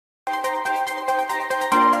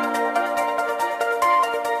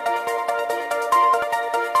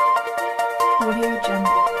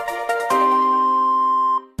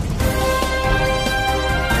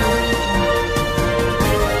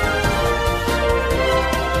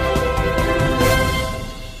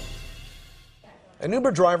An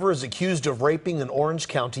Uber driver is accused of raping an Orange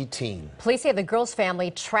County teen. Police say the girl's family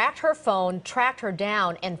tracked her phone, tracked her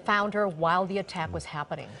down, and found her while the attack was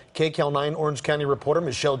happening. KCAL 9 Orange County reporter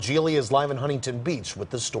Michele Gile is live in Huntington Beach with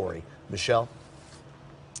the story. Michelle.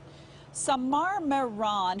 Samer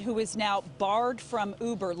Mahran, who is now barred from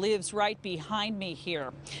Uber, lives right behind me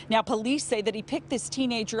here. Now, police say that he picked this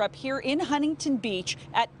teenager up here in Huntington Beach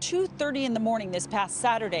at 2:30 in the morning this past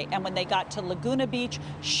Saturday. And when they got to Laguna Beach,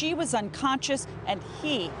 she was unconscious and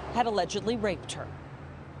he had allegedly raped her.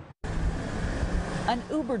 An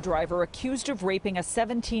Uber driver accused of raping a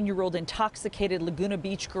 17-year-old intoxicated Laguna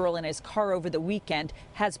Beach girl in his car over the weekend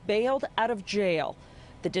has bailed out of jail.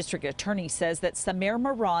 The district attorney says that Samer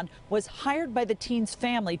Mahran was hired by the teen's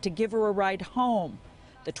family to give her a ride home.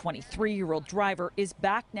 The 23-year-old driver is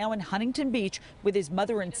back now in Huntington Beach with his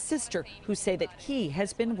mother and sister, who say that he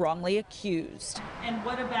has been wrongly accused. And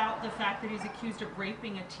what about the fact that he's accused of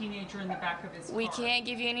raping a teenager in the back of his car? We can't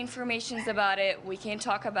give you any information about it. We can't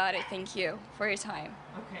talk about it. Thank you for your time.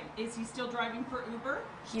 Okay. Is he still driving for Uber?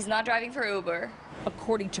 He's not driving for Uber.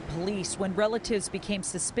 According to police, when relatives became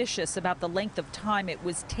suspicious about the length of time it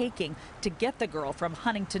was taking to get the girl from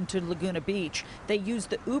Huntington to Laguna Beach, they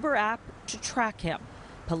used the Uber app to track him.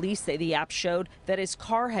 Police say the app showed that his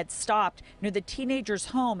car had stopped near the teenager's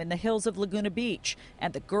home in the hills of Laguna Beach,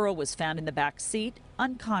 and the girl was found in the back seat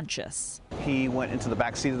unconscious. He went into the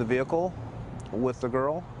back seat of the vehicle with the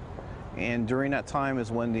girl, and during that time is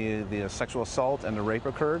when the sexual assault and the rape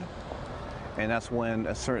occurred. And that's when,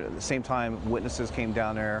 at the same time, witnesses came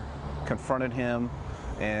down there, confronted him,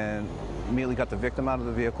 and immediately got the victim out of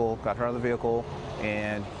the vehicle, got her out of the vehicle,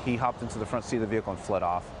 and he hopped into the front seat of the vehicle and fled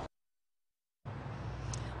off.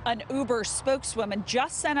 An Uber spokeswoman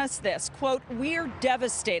just sent us this, quote, "We're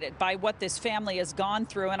devastated by what this family has gone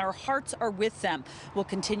through and our hearts are with them. We'll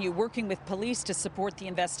continue working with police to support the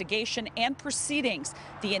investigation and proceedings.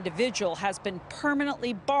 The individual has been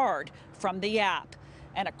permanently barred from the app."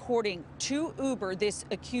 And according to Uber, this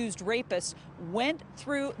accused rapist went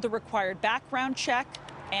through the required background check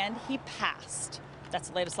and he passed. That's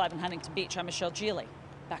the latest live in Huntington Beach. I'm Michele Gile.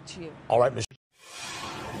 Back to you. All right, Michelle.